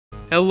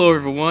Hello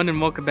everyone, and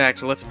welcome back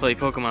to Let's Play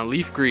Pokemon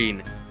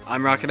LeafGreen.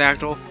 I'm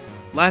Rocketactyl.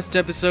 Last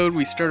episode,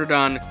 we started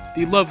on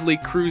the lovely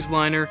cruise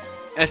liner,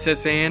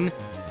 SS Anne.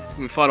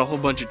 We fought a whole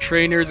bunch of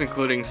trainers,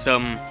 including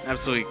some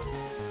absolutely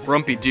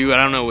grumpy dude.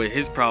 I don't know what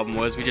his problem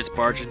was, we just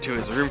barged into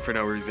his room for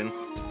no reason.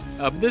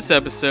 This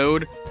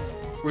episode,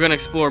 we're gonna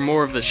explore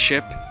more of the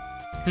ship.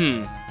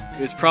 It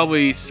was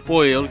probably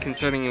spoiled,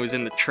 considering it was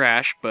in the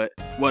trash, but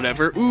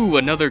whatever. Ooh,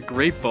 another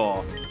Great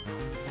Ball.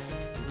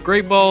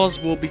 Great Balls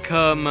will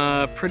become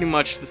pretty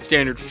much the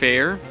standard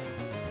fare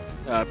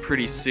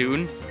pretty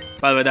soon.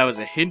 By the way, that was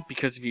a hint,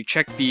 because if you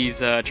check these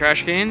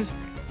trash cans,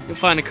 you'll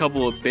find a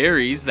couple of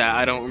berries that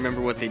I don't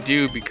remember what they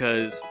do,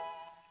 because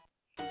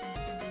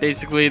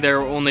basically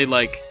there are only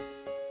like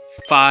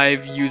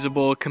 5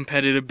 usable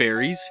competitive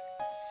berries.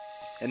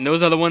 And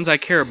those are the ones I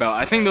care about.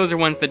 I think those are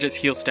ones that just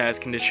heal status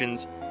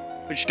conditions,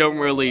 which don't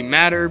really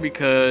matter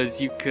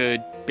because you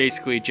could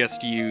basically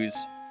just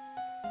use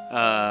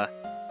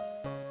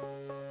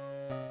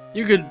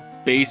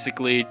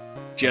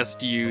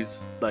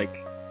like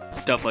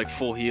stuff like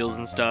full heals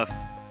and stuff.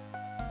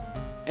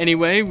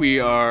 Anyway,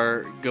 we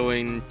are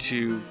going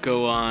to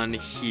go on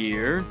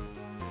here.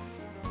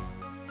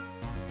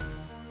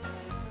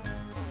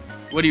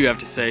 What do you have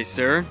to say,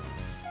 sir?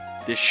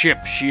 This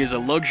ship, she is a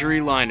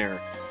luxury liner.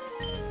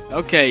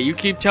 Okay, you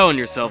keep telling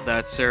yourself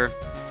that, sir.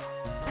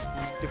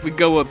 If we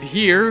go up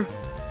here,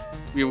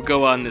 we will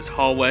go on this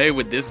hallway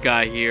with this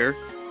guy here.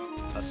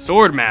 A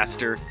sword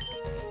master?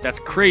 That's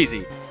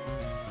crazy.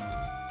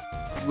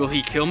 Will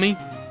he kill me?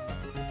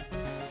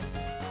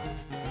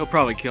 He'll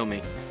probably kill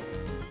me.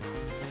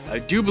 I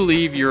do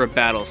believe you're a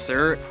battle,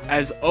 sir.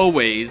 As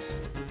always,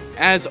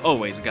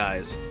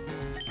 guys.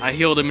 I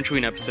healed in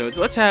between episodes.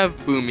 Let's have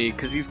Boomy,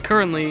 because he's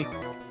currently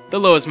the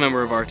lowest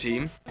member of our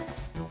team.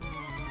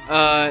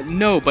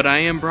 No, but I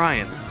am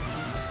Brian.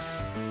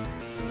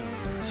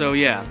 So,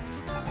 yeah.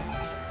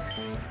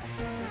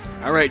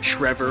 Alright,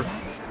 Trevor.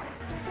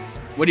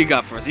 What do you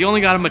got for us? You only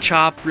got a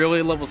Machop,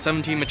 really? Level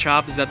 17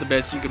 Machop? Is that the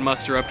best you could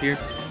muster up here?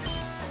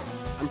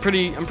 I'm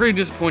pretty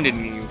disappointed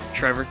in you,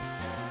 Trevor.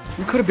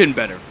 You could have been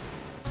better.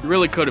 You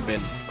really could have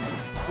been.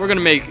 We're gonna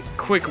make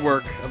quick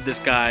work of this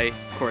guy.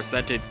 Of course,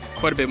 that did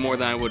quite a bit more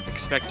than I would have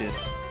expected.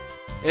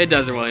 It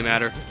doesn't really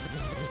matter.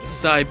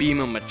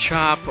 Psybeam, a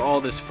Machop,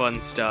 all this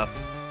fun stuff.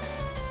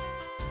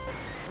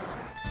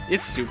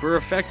 It's super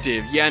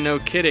effective. Yeah, no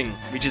kidding.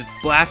 We just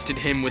blasted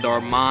him with our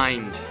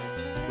mind.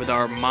 With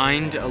our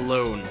mind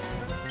alone.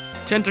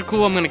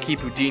 Tentacool, I'm gonna keep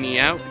Houdini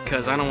out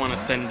because I don't want to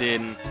send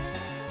in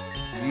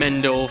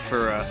Mendel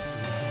for a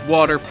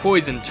water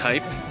poison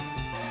type,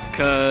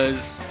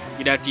 because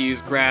you'd have to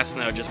use grass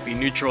and that would just be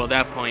neutral at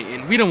that point,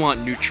 and we don't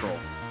want neutral.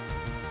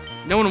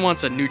 No one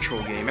wants a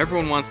neutral game.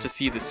 Everyone wants to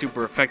see the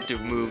super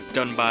effective moves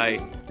done by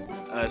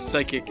a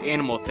psychic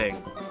animal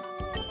thing.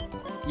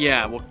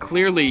 Yeah, well,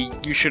 clearly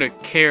you should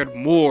have cared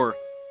more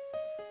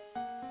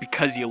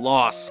because you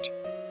lost.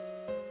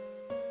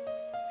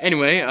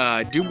 Anyway,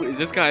 is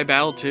this guy a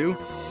battle too?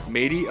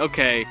 Matey?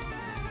 Okay.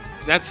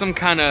 Is that some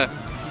kind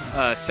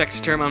of sex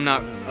term I'm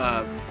not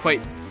quite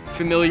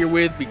familiar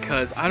with?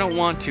 Because I don't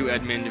want to,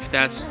 Edmund, if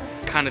that's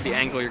kind of the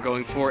angle you're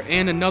going for.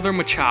 And another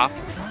Machop.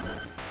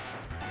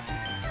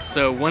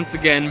 So once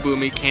again,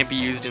 Boomy can't be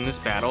used in this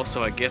battle,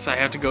 so I guess I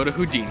have to go to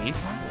Houdini.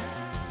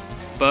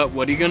 But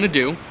what are you gonna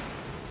do?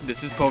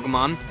 This is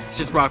Pokemon. It's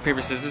just rock,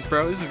 paper, scissors,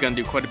 bro. This is gonna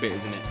do quite a bit,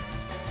 isn't it?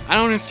 I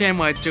don't understand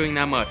why it's doing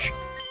that much.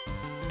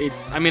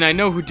 I mean, I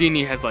know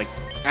Houdini has, like,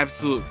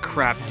 absolute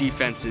crap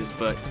defenses,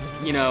 but,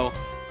 you know,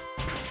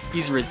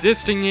 he's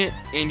resisting it,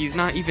 and he's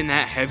not even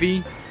that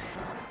heavy.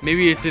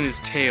 Maybe it's in his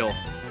tail.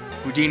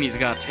 Houdini's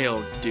got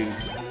tail,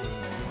 dudes.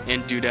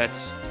 And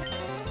dudettes.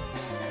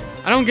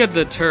 I don't get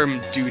the term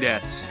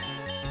dudettes.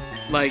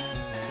 Like,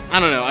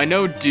 I don't know, I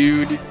know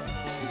dude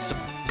is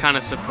kind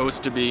of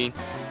supposed to be,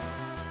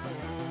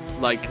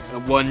 like, a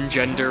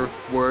one-gender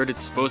word.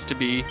 It's supposed to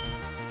be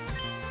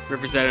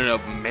representative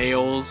of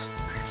males.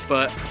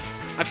 But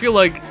I feel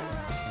like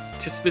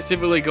to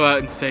specifically go out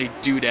and say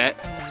dudette,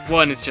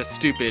 1, it's just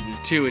stupid,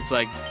 and 2, it's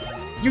like,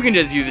 you can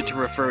just use it to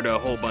refer to a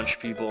whole bunch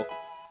of people.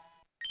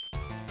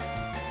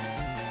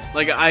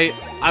 Like, I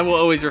will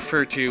always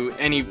refer to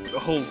a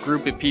whole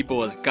group of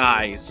people as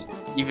guys,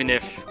 even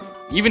if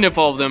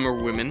all of them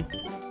are women.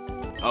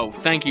 Oh,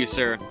 thank you,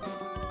 sir.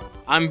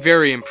 I'm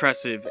very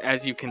impressive,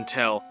 as you can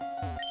tell.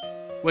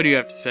 What do you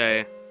have to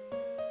say?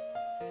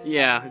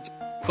 Yeah, it's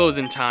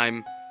closing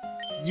time.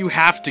 You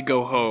have to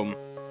go home.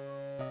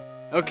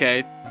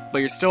 Okay, but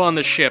you're still on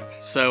the ship,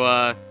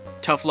 so,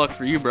 tough luck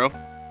for you, bro.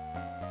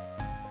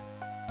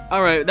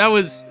 Alright, that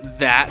was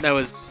that. That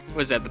was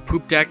that, the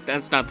poop deck?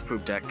 That's not the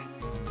poop deck.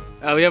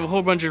 We have a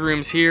whole bunch of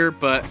rooms here,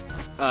 but,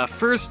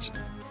 first,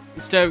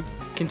 instead of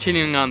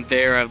continuing on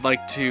there, I'd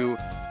like to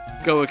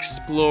go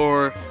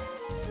explore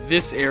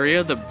this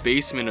area, the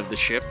basement of the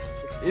ship.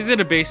 Is it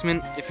a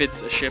basement, if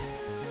it's a ship?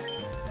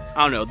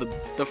 I don't know,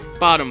 the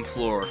bottom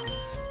floor.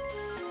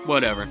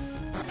 Whatever.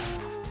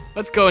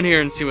 Let's go in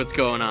here and see what's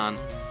going on.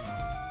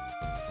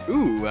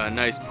 Ooh, a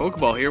nice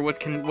Pokeball here.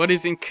 What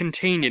is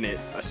contained in it?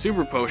 A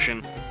super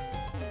potion.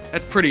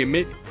 That's pretty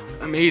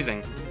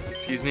amazing.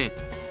 Excuse me.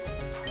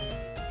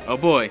 Oh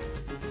boy.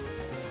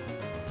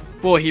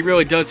 Boy, he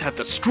really does have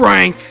the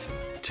strength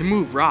to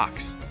move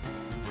rocks.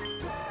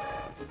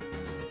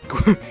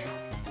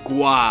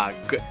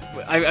 Gwag.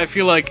 I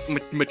feel like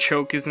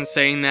Machoke isn't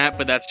saying that,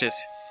 but that's just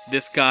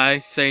this guy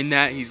saying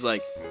that. He's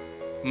like,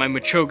 my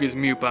Machoke is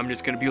mute, but I'm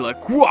just gonna be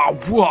like, gwah,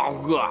 gwah,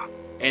 gwah,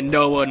 and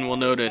no one will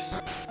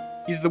notice.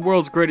 He's the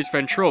world's greatest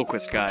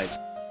ventriloquist, guys.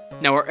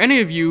 Now, are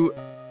any of you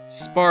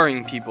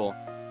sparring people?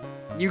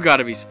 You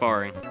gotta be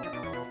sparring.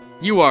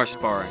 You are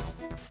sparring.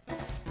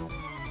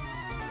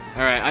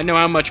 Alright, I know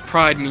how much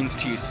pride means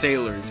to you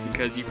sailors,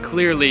 because you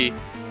clearly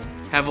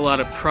have a lot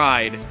of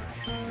pride,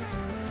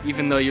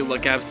 even though you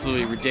look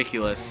absolutely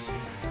ridiculous.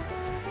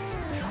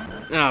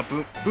 Ah,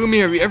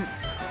 Boomy,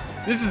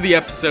 this is the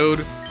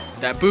episode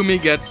that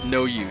Boomy gets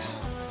no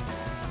use.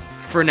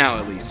 For now,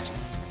 at least.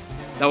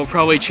 That will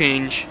probably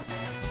change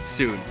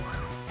soon.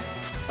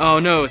 Oh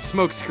no,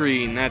 smoke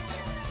screen.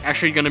 That's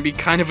actually gonna be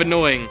kind of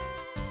annoying,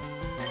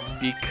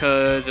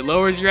 because it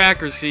lowers your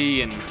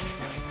accuracy, and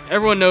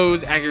everyone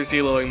knows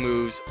accuracy lowering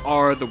moves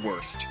are the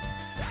worst.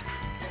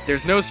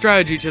 There's no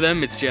strategy to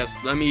them, it's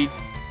just, let me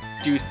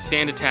do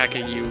sand attack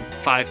at you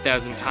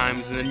 5,000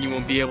 times and then you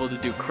won't be able to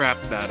do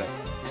crap about it.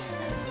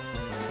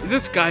 Is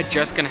this guy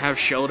just gonna have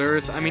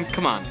shoulders? I mean,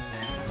 come on.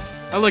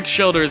 I like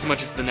Shelter as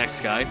much as the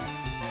next guy.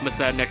 Unless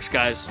that next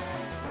guy's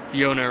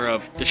the owner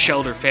of the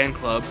Shelter fan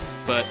club,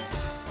 but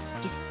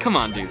just come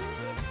on, dude.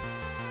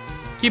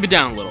 Keep it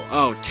down a little.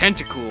 Oh,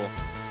 Tentacool.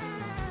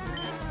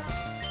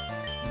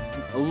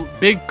 A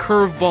big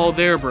curveball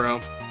there,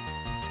 bro.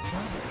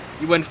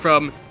 You went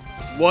from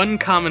one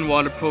common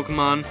water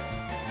Pokemon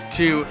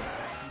to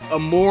a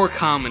more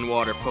common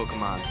water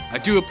Pokemon.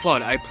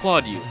 I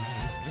applaud you.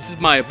 This is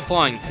my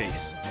applauding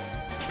face.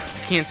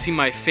 You can't see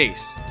my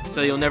face,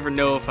 so you'll never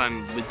know if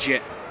I'm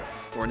legit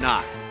or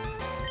not.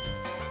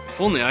 If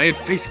only I had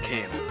face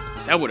cam.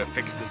 That would have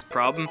fixed this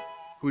problem.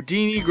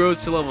 Houdini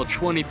grows to level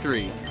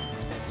 23.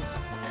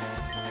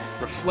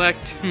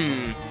 Reflect,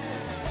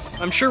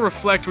 I'm sure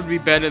Reflect would be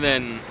better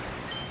than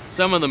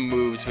some of the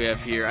moves we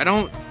have here. I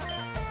don't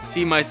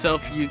see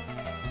myself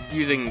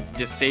using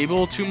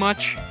Disable too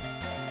much.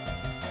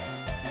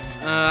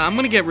 I'm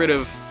gonna get rid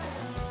of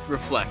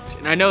Reflect.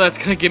 And I know that's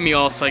gonna give me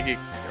all Psychic,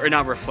 or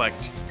not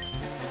Reflect,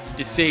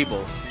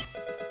 Disable.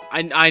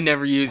 I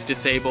never use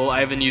Disable, I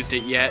haven't used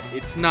it yet.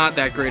 It's not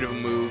that great of a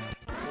move.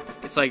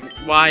 It's like,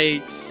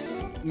 why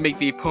make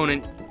the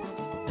opponent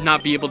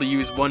not be able to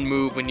use one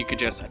move when you could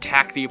just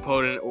attack the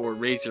opponent or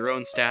raise your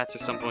own stats or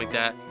something like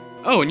that?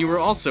 Oh, and you were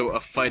also a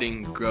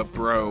fighting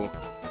bro.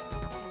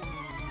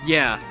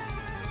 Yeah.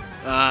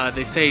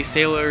 They say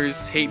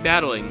sailors hate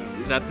battling.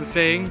 Is that the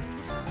saying?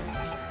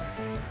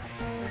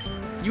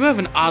 You have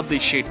an oddly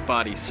shaped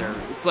body, sir.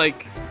 It's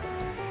like...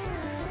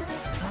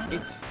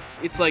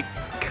 It's like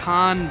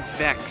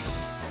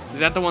convex. Is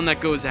that the one that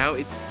goes out?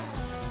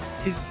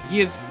 He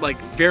has, like,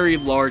 very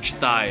large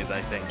thighs,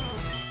 I think.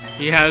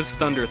 He has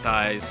thunder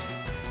thighs.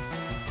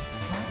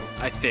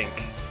 I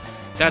think.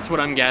 That's what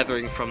I'm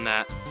gathering from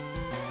that.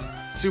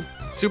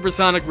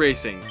 Supersonic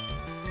Racing.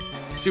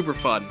 Super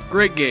fun.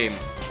 Great game.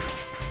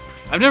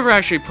 I've never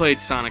actually played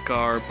Sonic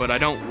R, but I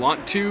don't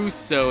want to,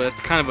 so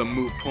that's kind of a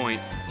moot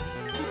point.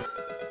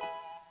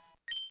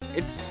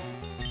 It's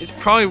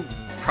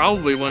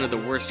probably one of the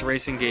worst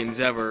racing games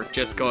ever,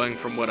 just going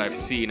from what I've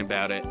seen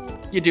about it.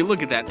 Yeah, dude,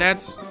 look at that.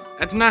 That's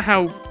not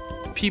how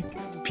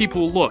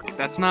people look.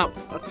 That's not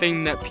a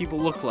thing that people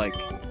look like.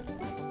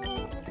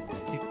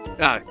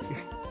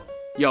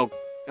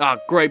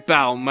 Great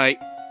battle, mate.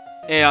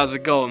 Hey, how's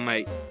it going,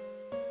 mate?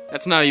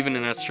 That's not even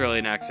an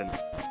Australian accent.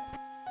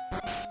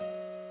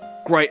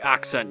 Great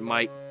accent,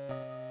 mate.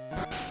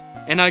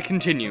 And I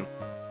continue.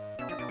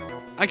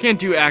 I can't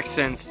do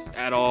accents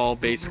at all,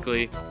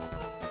 basically.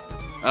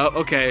 Oh,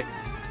 okay.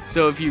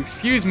 So if you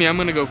excuse me, I'm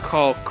gonna go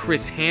call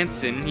Chris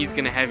Hansen. He's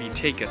gonna have you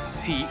take a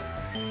seat,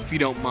 if you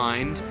don't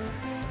mind.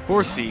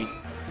 Horsey.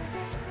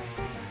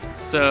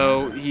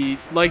 So, he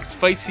likes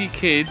feisty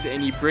kids,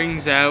 and he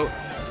brings out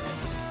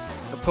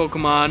a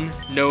Pokemon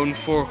known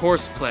for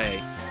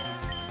horseplay.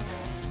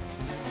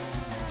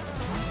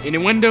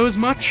 Innuendos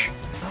much?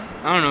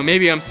 I don't know,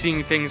 maybe I'm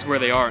seeing things where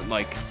they aren't,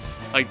 like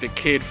the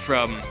kid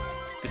from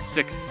The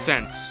Sixth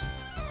Sense.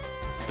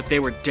 But they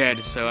were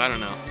dead, so I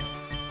don't know.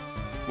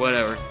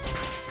 Whatever.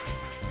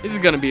 This is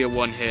gonna be a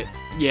one-hit.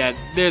 Yeah,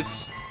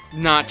 this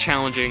not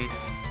challenging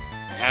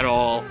at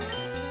all.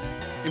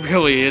 It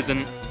really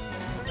isn't.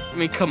 I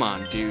mean, come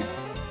on, dude.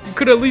 You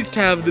could at least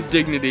have the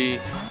dignity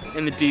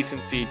and the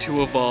decency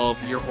to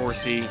evolve your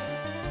Horsey.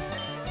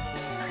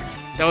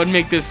 That would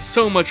make this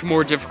so much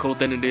more difficult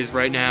than it is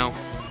right now.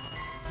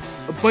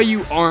 But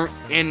you aren't,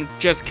 and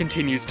just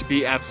continues to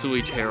be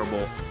absolutely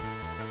terrible.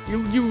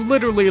 You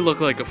literally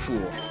look like a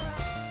fool.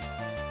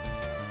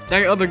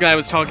 That other guy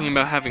was talking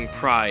about having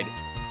pride.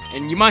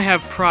 And you might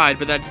have pride,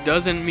 but that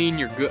doesn't mean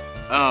you're good.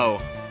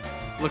 Oh.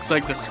 Looks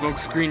like the smoke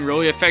screen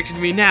really affected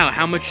me now.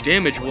 How much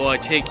damage will I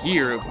take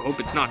here? I hope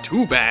it's not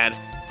too bad.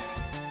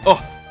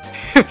 Oh.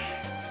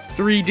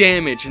 3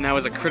 damage, and that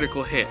was a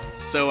critical hit.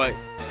 So,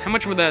 how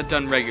much would that have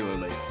done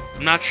regularly?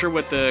 I'm not sure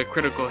what the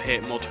critical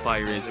hit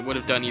multiplier is. It would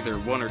have done either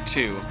 1 or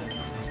 2.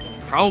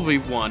 Probably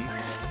 1.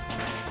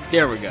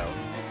 There we go.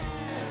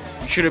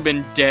 You should have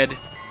been dead,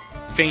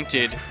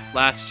 fainted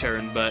last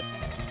turn, but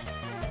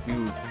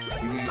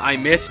I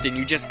missed, and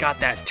you just got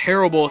that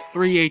terrible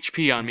 3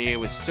 HP on me. It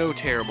was so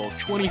terrible.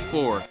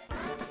 24.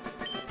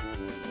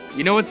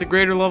 You know what's a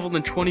greater level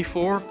than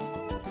 24?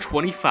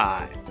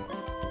 25.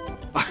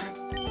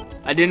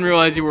 I didn't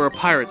realize you were a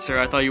pirate, sir.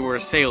 I thought you were a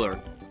sailor.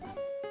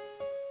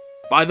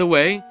 By the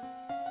way,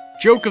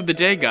 joke of the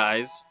day,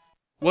 guys.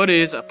 What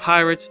is a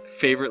pirate's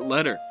favorite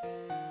letter?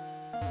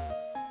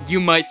 You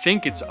might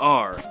think it's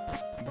R,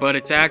 but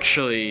it's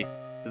actually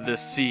the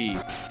C.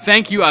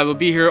 Thank you, I will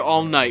be here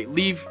all night.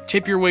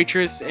 Tip your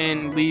waitress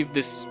and leave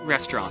this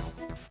restaurant.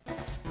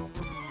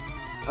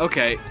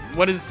 Okay,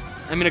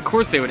 I mean, of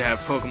course they would have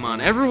Pokemon.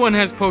 Everyone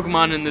has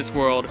Pokemon in this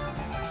world,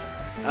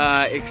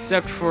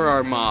 except for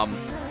our mom.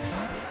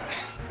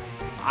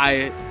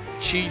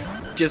 She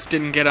just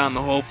didn't get on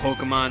the whole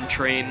Pokemon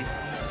train,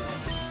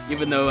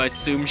 even though I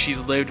assume she's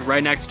lived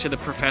right next to the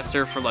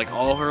professor for like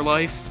all her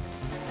life.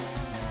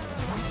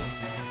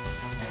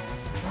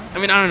 I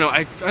mean, I don't know.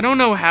 I don't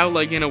know how,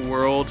 like, in a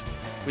world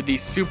with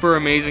these super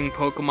amazing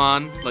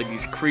Pokemon, like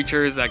these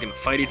creatures that can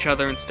fight each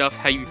other and stuff,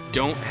 how you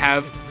don't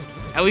have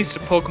at least a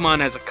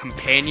Pokemon as a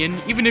companion,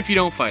 even if you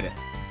don't fight it.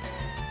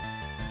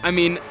 I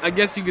mean, I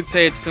guess you could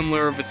say it's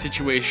similar of a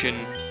situation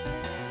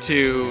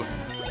to,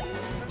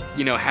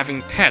 you know,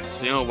 having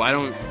pets. You know, why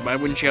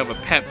wouldn't you have a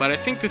pet? But I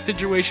think the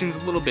situation's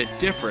a little bit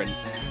different,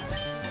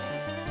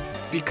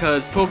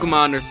 because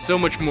Pokemon are so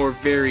much more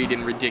varied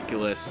and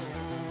ridiculous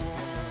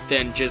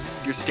than just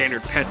your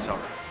standard pets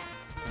are,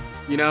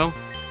 you know?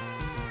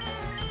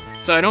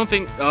 So I don't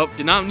think, oh,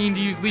 did not need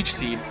to use Leech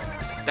Seed.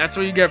 That's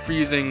what you get for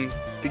using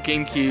the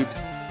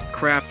GameCube's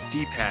crap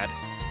D-pad.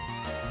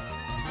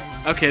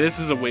 Okay, this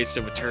is a waste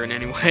of a turn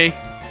anyway.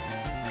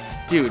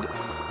 Dude,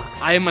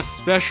 I am a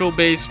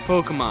special-based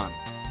Pokemon.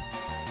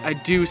 I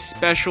do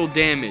special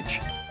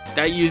damage.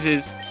 That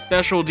uses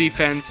special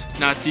defense,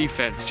 not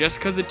defense. Just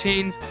because it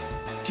contains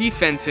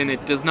defense in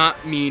it does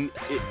not mean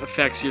it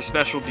affects your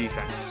special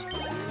defense.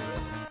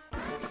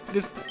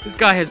 This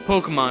guy has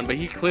Pokemon, but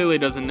he clearly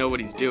doesn't know what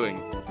he's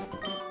doing.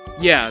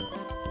 Yeah,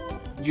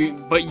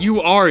 but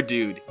you are,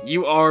 dude.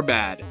 You are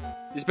bad.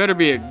 This better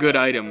be a good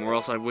item, or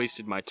else I've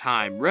wasted my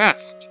time.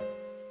 Rest!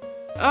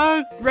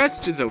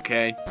 Rest is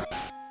okay.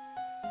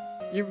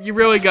 You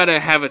really gotta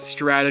have a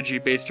strategy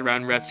based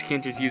around rest. You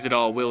can't just use it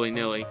all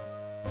willy-nilly.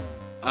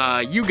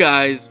 You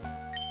guys...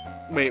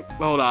 Wait,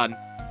 hold on.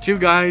 2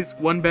 guys,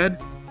 1 bed?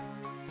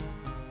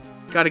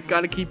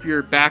 Gotta keep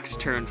your backs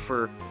turned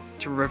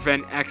to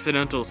prevent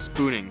accidental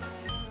spooning.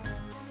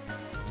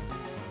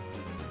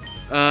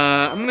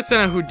 I'm gonna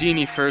send out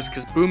Houdini first,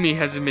 because Boomy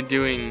hasn't been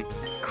doing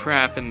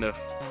crap in the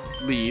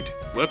lead.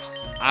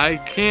 Whoops. I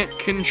can't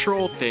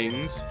control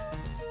things.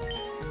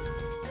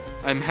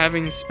 I'm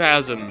having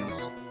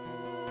spasms.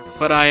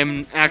 But I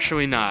am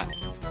actually not.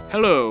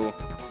 Hello.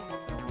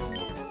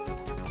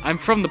 I'm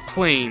from the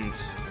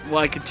plains. Well,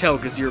 I could tell,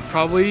 because you're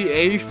probably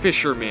a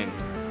fisherman.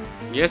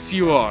 Yes,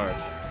 you are.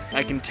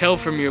 I can tell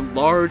from your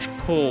large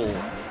pole.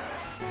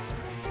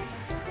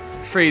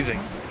 Phrasing.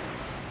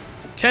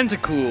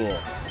 Tentacool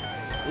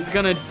is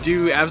gonna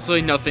do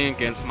absolutely nothing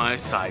against my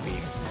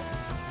Psybeam.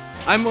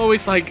 I'm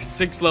always like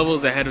 6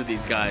 levels ahead of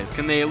these guys.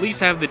 Can they at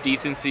least have the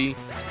decency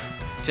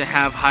to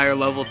have higher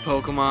leveled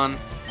Pokemon?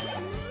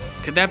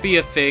 Could that be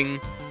a thing?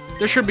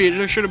 There should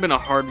have been a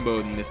hard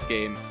mode in this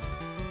game.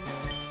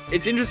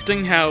 It's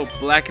interesting how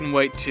Black and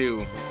White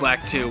 2,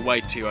 Black 2,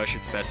 White 2 I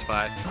should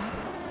specify,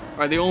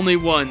 are the only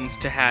ones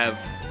to have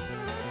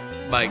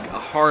like a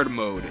hard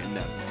mode in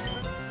them.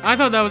 I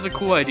thought that was a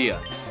cool idea.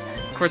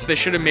 Of course, they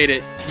should have made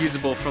it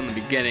usable from the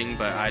beginning,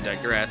 but I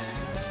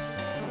digress.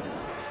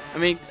 I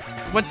mean,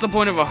 what's the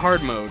point of a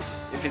hard mode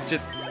if it's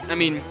just... I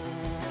mean,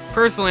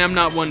 personally, I'm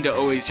not one to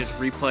always just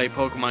replay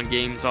Pokemon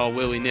games all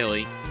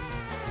willy-nilly.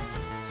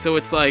 So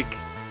it's like,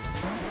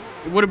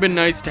 it would have been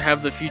nice to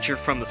have the feature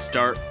from the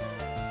start,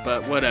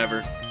 but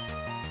whatever.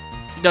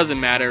 It doesn't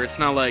matter. It's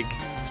not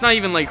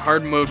even like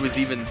hard mode was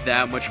even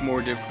that much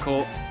more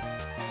difficult.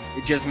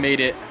 It just made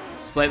it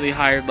slightly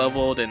higher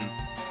leveled and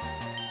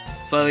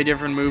slightly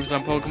different moves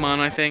on Pokemon,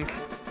 I think.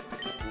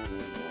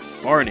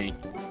 Barney.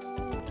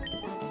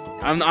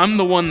 I'm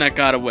the one that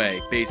got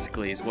away,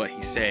 basically, is what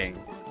he's saying.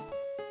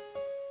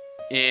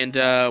 And,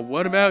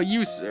 what about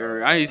you,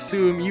 sir? I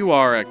assume you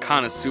are a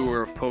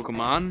connoisseur of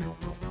Pokemon.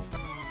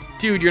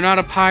 Dude, you're not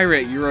a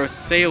pirate, you're a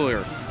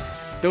sailor.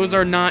 Those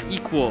are not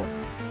equal.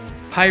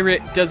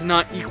 Pirate does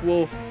not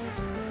equal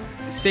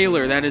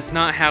sailor. That is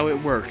not how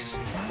it works.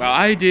 Well,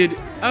 I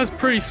was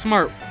pretty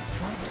smart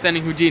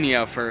sending Houdini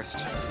out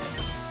first.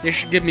 They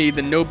should give me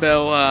the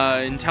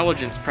Nobel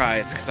Intelligence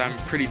Prize, because I'm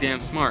pretty damn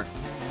smart.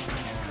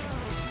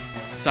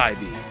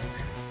 Psybeam.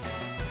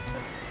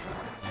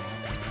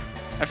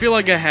 I feel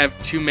like I have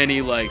too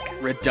many, like,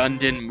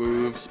 redundant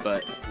moves,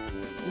 but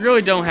you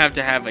really don't have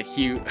to have a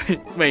huge...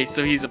 Wait,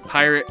 so he's a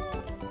pirate?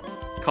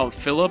 called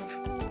Philip.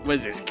 What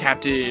is this,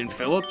 Captain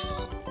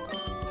Phillips?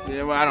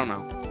 Well, I don't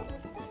know.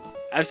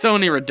 I have so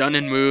many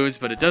redundant moves,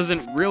 but it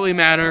doesn't really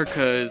matter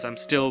because I'm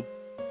still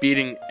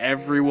beating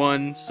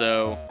everyone,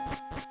 so...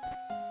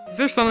 Is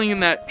there something in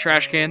that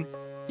trash can?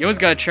 You always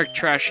gotta check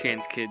trash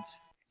cans, kids.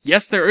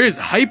 Yes, there is!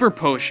 Hyper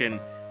Potion!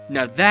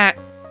 Now that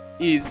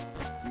is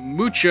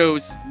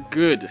muchos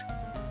good.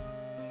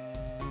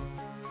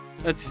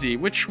 Let's see,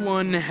 which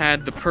one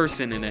had the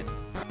person in it?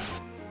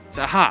 It's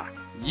aha!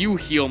 You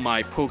heal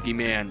my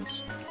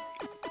Pokemans.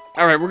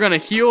 Alright, we're gonna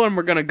heal and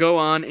we're gonna go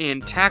on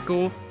and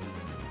tackle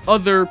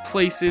other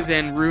places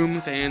and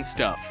rooms and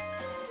stuff.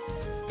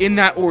 In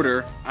that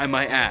order, I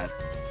might add.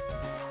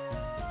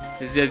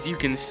 As you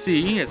can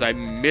see, as I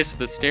miss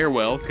the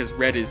stairwell, because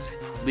Red is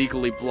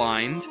legally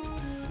blind.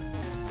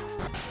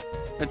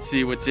 Let's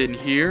see what's in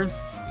here.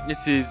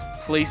 This is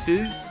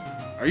places.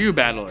 Are you a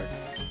battler?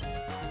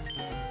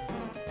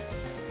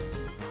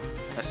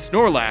 A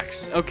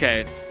Snorlax.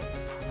 Okay.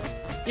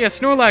 Yeah,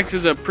 Snorlax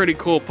is a pretty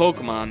cool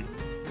Pokemon.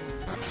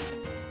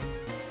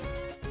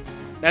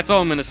 That's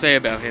all I'm gonna say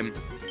about him.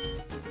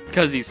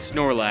 Because he's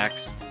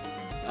Snorlax.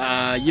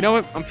 You know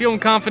what? I'm feeling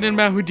confident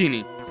about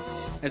Houdini.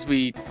 As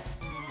we...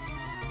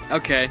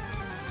 Okay.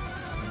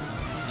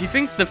 Do you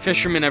think the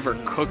fishermen ever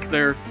cook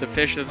the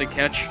fish that they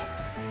catch?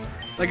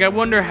 Like, I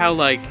wonder how,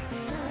 like,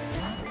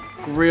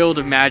 grilled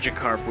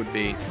Magikarp would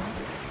be.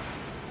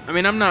 I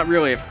mean, I'm not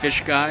really a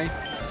fish guy.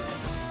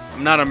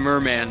 I'm not a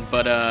merman,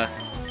 but, I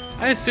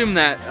assume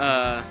that,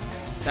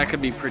 that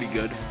could be pretty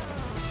good.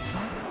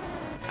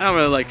 I don't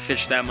really like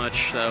fish that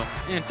much, so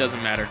it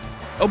doesn't matter.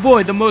 Oh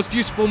boy, the most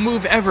useful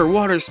move ever,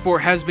 Water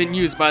Sport, has been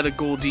used by the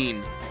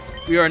Goldeen.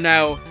 We are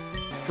now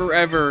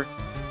forever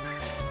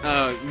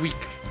weak.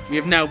 We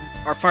have now,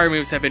 our fire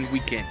moves have been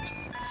weakened.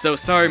 So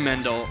sorry,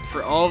 Mendel,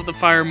 for all of the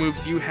fire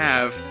moves you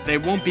have, they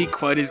won't be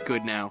quite as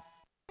good now.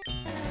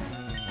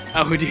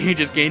 Oh, Houdini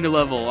just gained a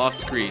level off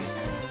screen.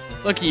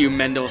 Look at you,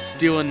 Mendel,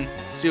 stealing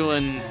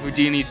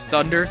Houdini's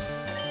thunder.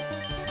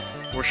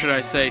 Or should I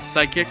say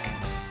psychic?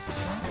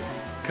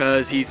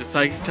 Cause he's a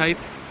psychic type.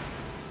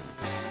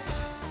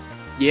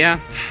 Yeah.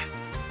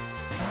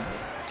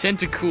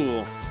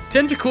 Tentacool.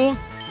 Tentacool,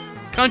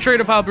 contrary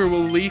to popular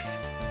belief,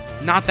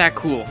 not that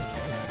cool.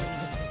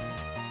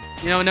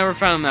 You know, I never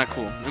found him that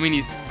cool. I mean,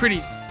 he's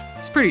pretty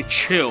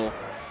chill.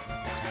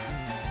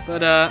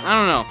 But, I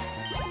don't know.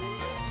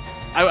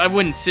 I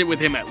wouldn't sit with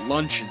him at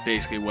lunch is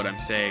basically what I'm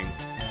saying.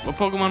 What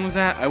Pokemon was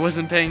that? I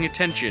wasn't paying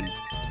attention.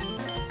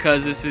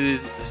 Because this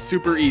is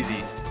super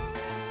easy.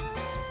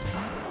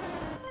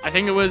 I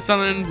think it was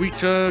something weak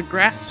to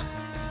grass.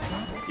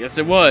 Yes,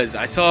 it was.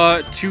 I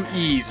saw 2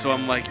 E's, so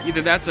I'm like,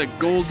 either that's a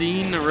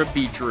Goldeen or a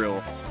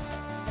Beedrill.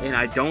 And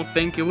I don't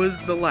think it was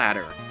the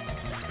latter.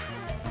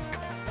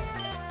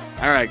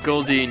 Alright,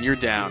 Goldeen, you're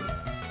down.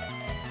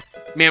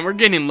 Man, we're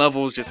getting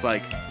levels just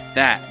like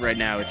that right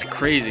now. It's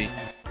crazy.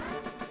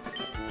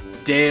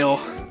 Dale.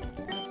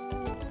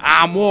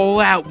 I'm all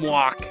out,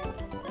 Walk.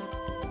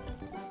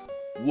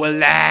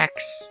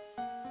 Relax.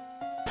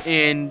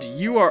 And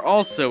you are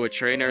also a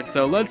trainer,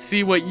 so let's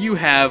see what you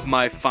have,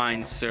 my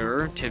fine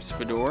sir, Tips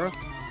Fedora.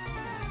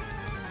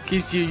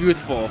 Keeps you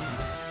youthful.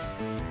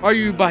 Are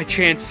you by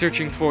chance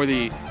searching for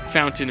the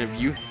Fountain of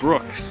Youth?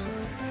 Brooks.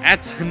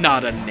 That's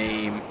not a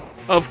name.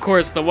 Of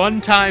course, the one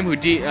time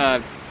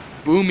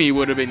Boomy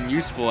would have been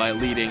useful at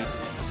leading.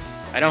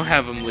 I don't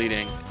have him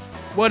leading.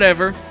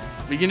 Whatever.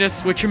 We can just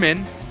switch him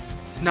in.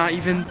 It's not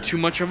even too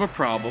much of a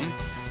problem.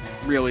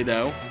 Really,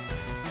 though.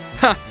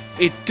 Ha!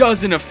 It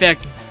doesn't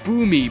affect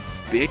Boomy,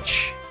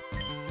 bitch.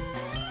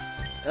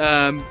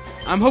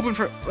 I'm hoping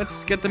for...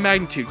 Let's get the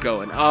magnitude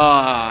going.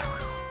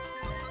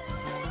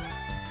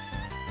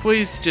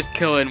 Please just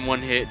kill it in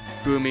one hit,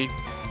 Boomy.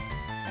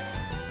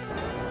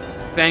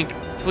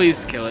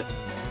 Please kill it.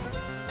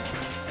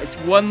 It's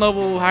 1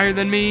 level higher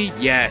than me?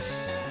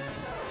 Yes.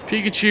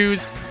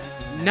 Pikachu's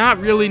not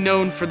really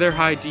known for their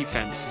high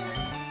defense.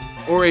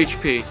 Or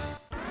HP.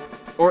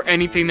 Or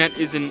anything that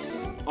isn't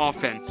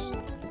offense.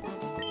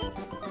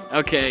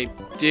 Okay,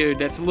 dude,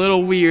 that's a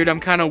little weird. I'm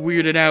kind of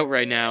weirded out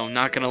right now,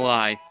 not gonna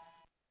lie.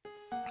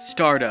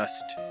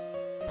 Stardust.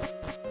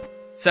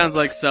 Sounds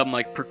like some,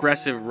 like,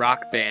 progressive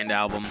rock band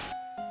album.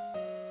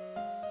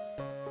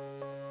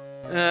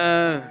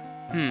 I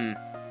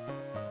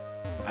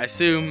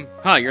assume...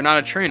 Huh, you're not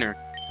a trainer.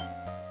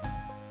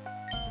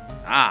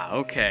 Ah,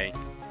 okay.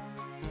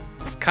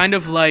 Kind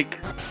of like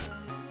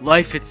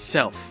life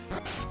itself.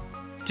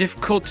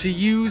 Difficult to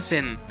use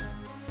and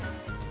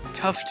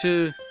tough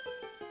to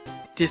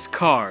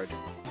discard.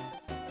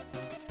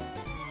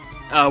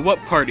 What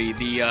party?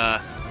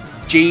 The,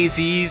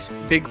 Jay-Z's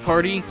big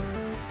party?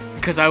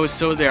 Because I was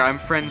so there. I'm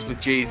friends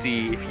with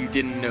Jay-Z, if you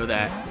didn't know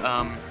that.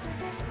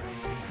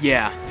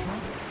 Yeah.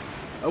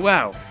 Oh,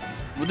 wow.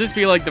 Will this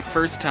be, like, the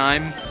first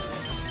time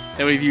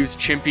that we've used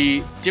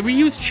Chimpy? Did we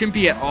use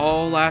Chimpy at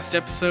all last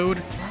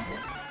episode?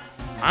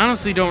 I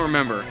honestly don't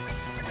remember.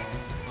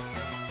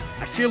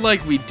 I feel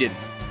like we didn't.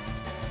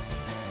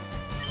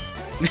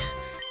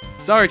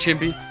 Sorry,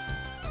 Chimpy.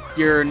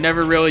 You're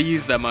never really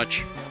used that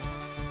much.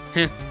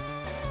 Heh.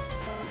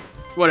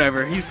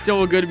 whatever. He's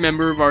still a good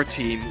member of our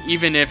team,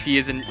 even if he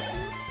isn't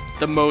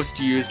the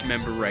most used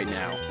member right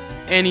now.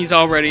 And he's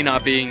already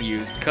not being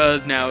used,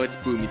 cause now it's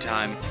Boomy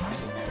time.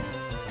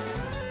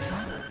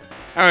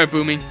 Alright,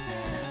 Boomy.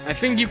 I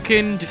think you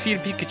can defeat a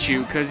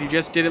Pikachu, cause you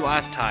just did it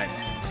last time.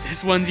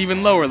 This one's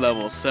even lower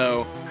level,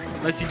 so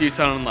unless you do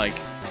something like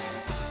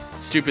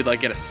stupid, like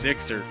get a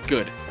 6 or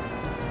good.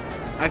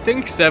 I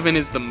think 7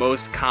 is the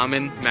most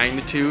common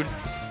magnitude,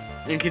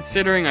 and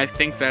considering I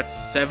think that's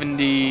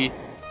 70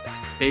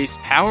 base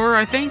power,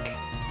 I think?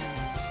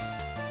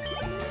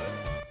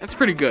 That's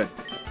pretty good.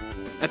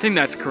 I think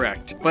that's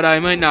correct, but I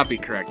might not be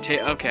correct.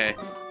 Okay.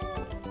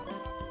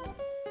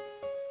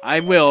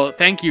 I will.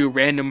 Thank you,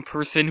 random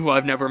person who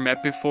I've never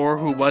met before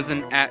who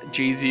wasn't at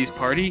Jay-Z's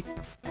party.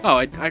 Oh,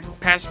 I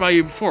passed by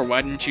you before.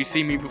 Why didn't you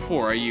see me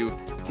before?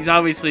 He's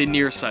obviously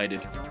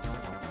nearsighted.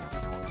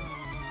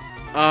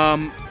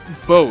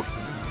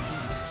 Both.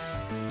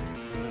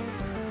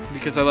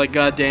 Because I like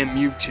goddamn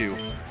Mewtwo.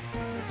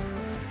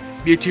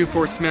 Mewtwo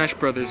for Smash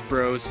Brothers,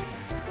 bros.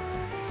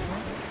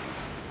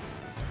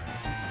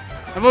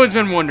 I've always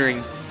been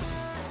wondering.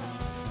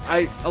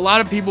 A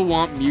lot of people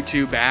want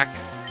Mewtwo back.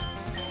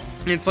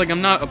 It's like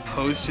I'm not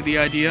opposed to the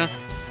idea.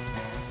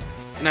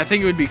 And I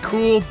think it would be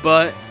cool,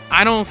 but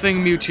I don't think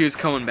Mewtwo is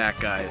coming back,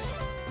 guys.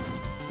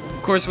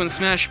 Of course, when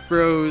Smash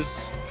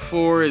Bros.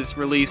 4 is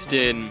released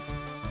in,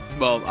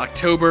 well,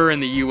 October in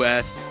the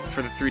US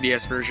for the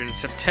 3DS version,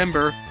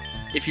 September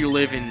if you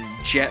live in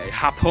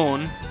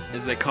Japón,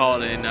 as they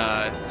call it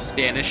in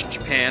Spanish,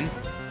 Japan.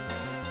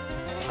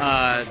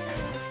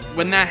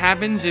 When that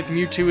happens, if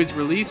Mewtwo is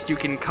released, you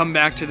can come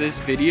back to this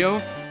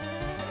video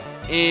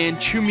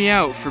and chew me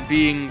out for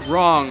being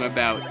wrong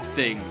about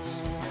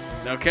things.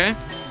 Okay?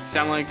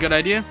 Sound like a good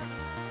idea?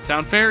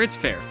 Sound fair? It's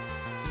fair.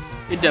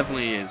 It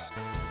definitely is.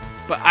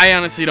 But I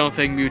honestly don't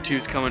think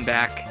Mewtwo's coming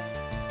back.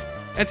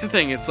 That's the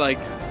thing, it's like,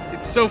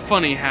 it's so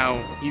funny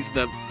how he's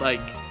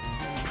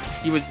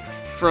he was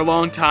for a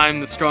long time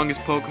the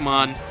strongest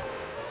Pokemon,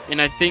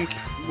 and I think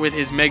with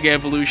his Mega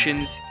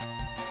Evolutions,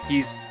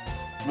 he's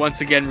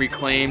once again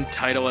reclaimed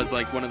title as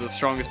like one of the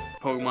strongest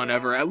Pokemon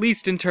ever, at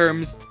least in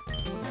terms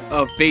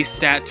of base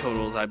stat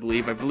totals, I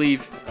believe.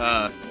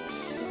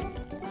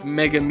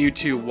 Mega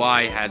Mewtwo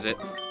Y has it.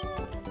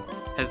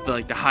 Has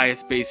the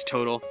highest base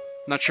total.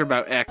 Not sure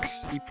about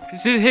X.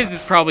 His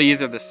is probably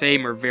either the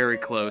same or very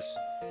close.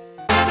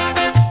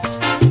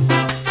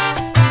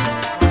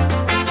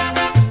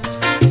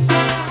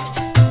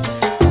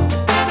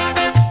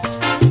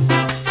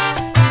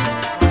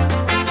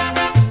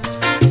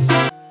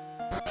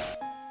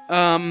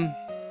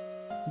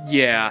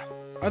 Yeah.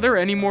 Are there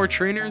any more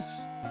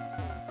trainers?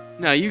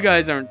 No, you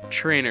guys aren't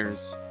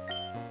trainers.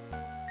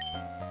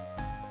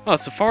 Oh,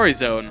 Safari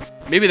Zone.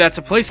 Maybe that's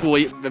a place we'll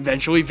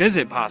eventually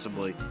visit,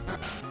 possibly.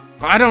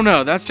 I don't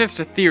know, that's just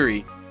a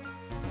theory.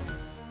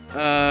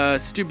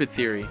 Stupid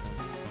theory.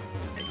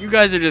 You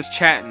guys are just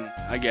chatting,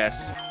 I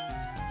guess.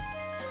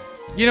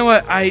 You know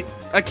what, I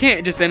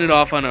can't just end it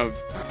off on a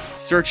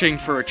searching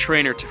for a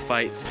trainer to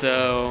fight,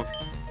 so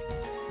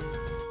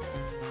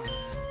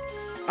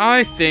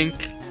I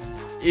think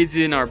it's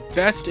in our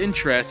best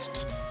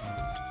interest.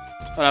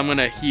 But I'm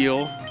gonna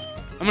heal.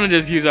 I'm gonna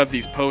just use up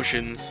these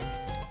potions,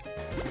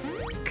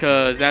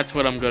 cause that's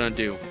what I'm gonna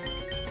do.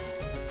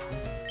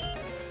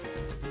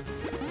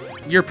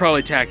 You're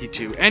probably tacky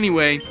too.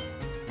 Anyway,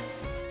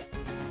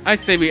 I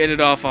say we end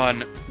it off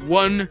on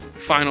one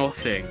final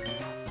thing.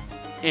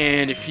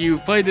 And if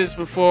you've played this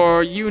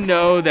before, you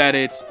know that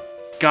it's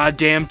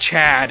goddamn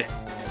Chad.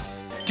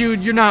 Dude,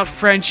 you're not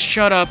French.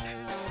 Shut up.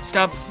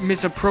 Stop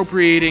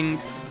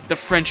misappropriating the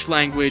French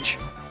language.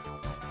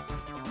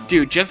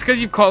 Dude, just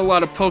because you've caught a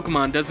lot of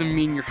Pokemon doesn't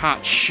mean you're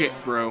hot shit,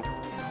 bro.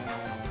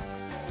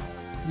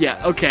 Yeah,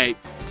 okay.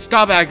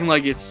 Stop acting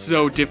like it's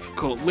so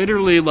difficult.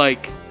 Literally,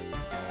 like,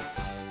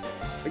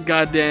 a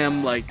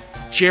goddamn,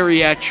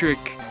 geriatric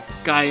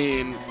guy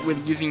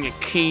using a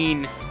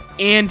cane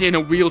and in a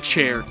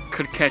wheelchair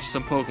could catch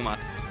some Pokemon.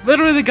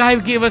 Literally, the guy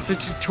who gave us a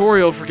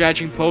tutorial for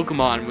catching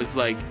Pokemon was,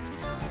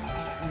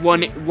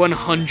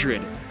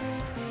 100.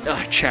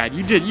 Ugh, Chad,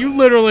 you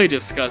literally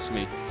disgust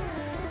me.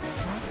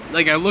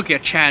 I look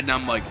at Chad and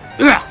I'm like,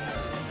 ugh!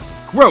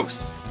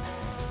 Gross!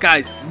 This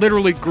guy's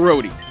literally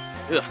grody.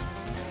 Ugh.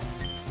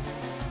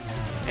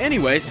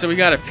 Anyway, so we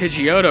got a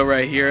Pidgeotto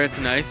right here. It's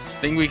nice.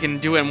 Think we can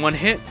do it in one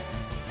hit?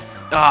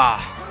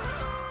 Ah.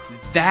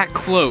 That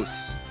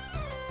close.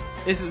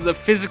 This is the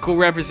physical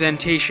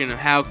representation of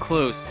how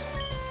close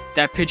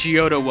that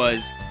Pidgeotto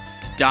was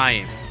to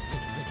dying.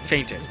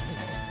 Fainted.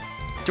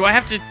 Do I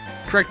have to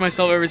correct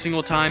myself every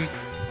single time?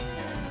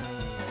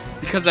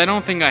 Because I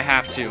don't think I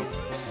have to.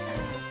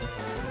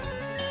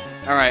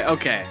 Alright,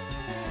 okay.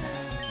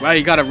 Wow,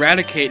 you got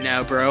Eradicate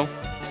now, bro.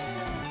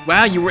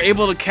 Wow, you were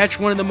able to catch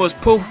one of the most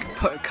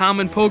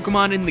common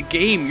Pokemon in the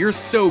game. You're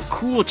so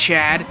cool,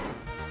 Chad.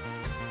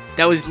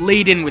 That was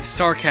laden with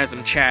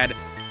sarcasm, Chad.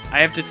 I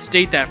have to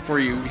state that for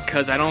you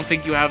because I don't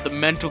think you have the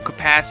mental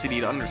capacity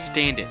to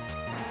understand it.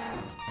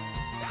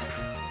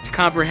 To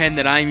comprehend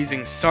that I'm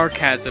using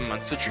sarcasm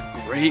on such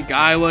a great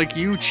guy like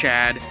you,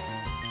 Chad.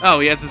 Oh,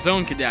 he has his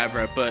own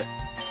Kadabra, but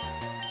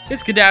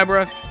his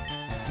Kadabra,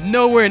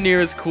 nowhere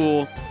near as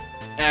cool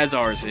as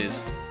ours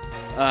is.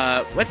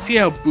 Let's see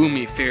how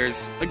Boomy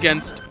fares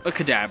against a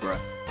Kadabra.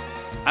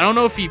 I don't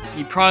know if he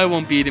probably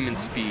won't beat him in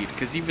speed,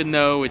 because even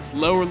though it's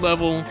lower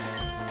level,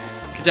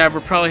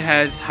 Kadabra probably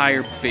has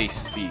higher base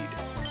speed.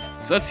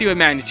 So let's see what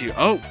magnitude.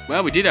 Oh,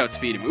 well, we did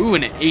outspeed him. Ooh,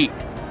 and an 8.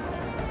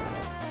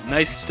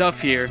 Nice stuff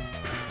here.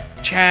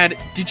 Chad,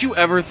 did you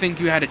ever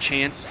think you had a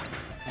chance?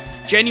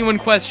 Genuine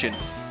question.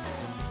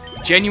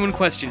 Genuine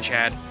question,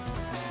 Chad.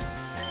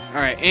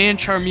 Alright, and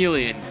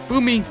Charmeleon.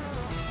 Boomy,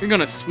 you're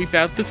gonna sweep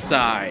out the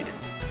side.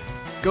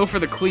 Go for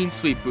the clean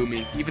sweep,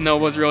 Boomy, even though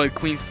it wasn't really a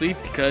clean sweep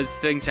because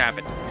things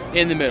happen.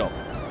 In the middle.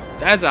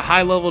 That's a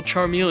high-level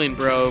Charmeleon,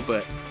 bro,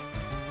 but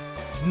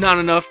it's not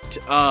enough to,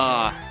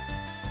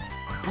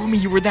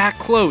 Boomy, you were that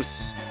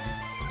close.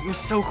 You were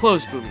so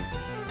close, Boomy.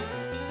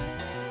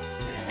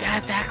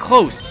 That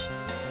close.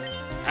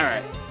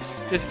 Alright.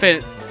 This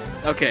fit.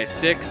 Okay,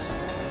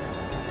 6.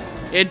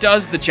 It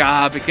does the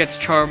job. It gets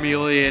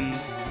Charmeleon.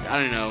 I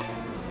don't know.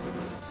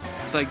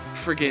 It's like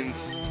freaking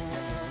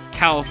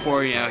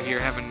California out here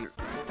having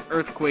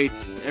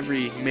earthquakes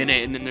every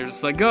minute, and then they're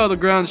just like, oh, the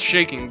ground's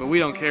shaking, but we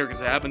don't care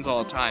because it happens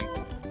all the time.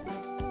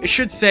 It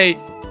should say,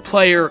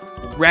 player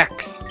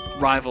Rex,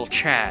 rival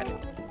Chad.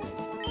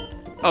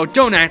 Oh,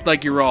 don't act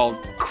like you're all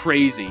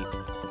crazy.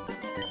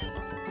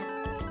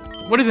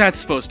 What is that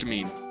supposed to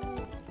mean?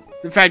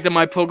 The fact that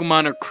my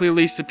Pokemon are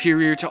clearly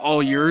superior to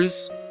all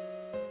yours?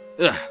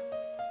 Ugh.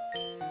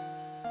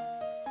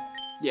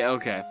 Yeah,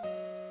 okay.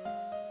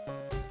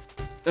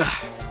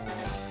 Ugh.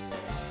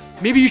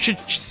 Maybe you should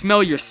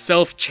smell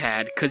yourself,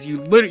 Chad, because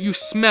you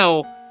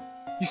smell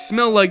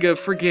like a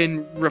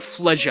friggin'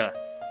 Rafflesia.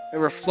 A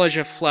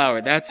Rafflesia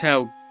flower. That's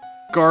how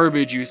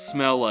garbage you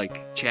smell like,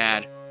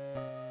 Chad.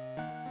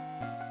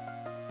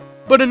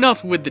 But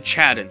enough with the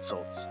Chad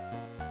insults.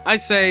 I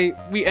say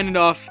we ended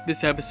off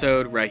this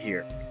episode right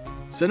here.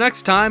 So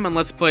next time on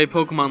Let's Play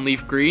Pokemon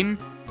LeafGreen,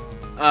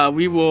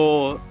 we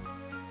will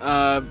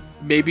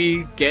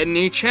maybe get an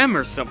HM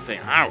or something.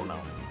 I don't know.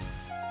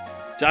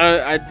 Do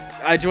I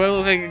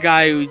look like a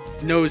guy who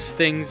knows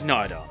things? No,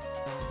 I don't.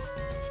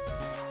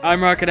 I'm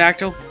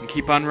Rockadactyl, and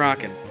keep on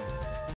rocking.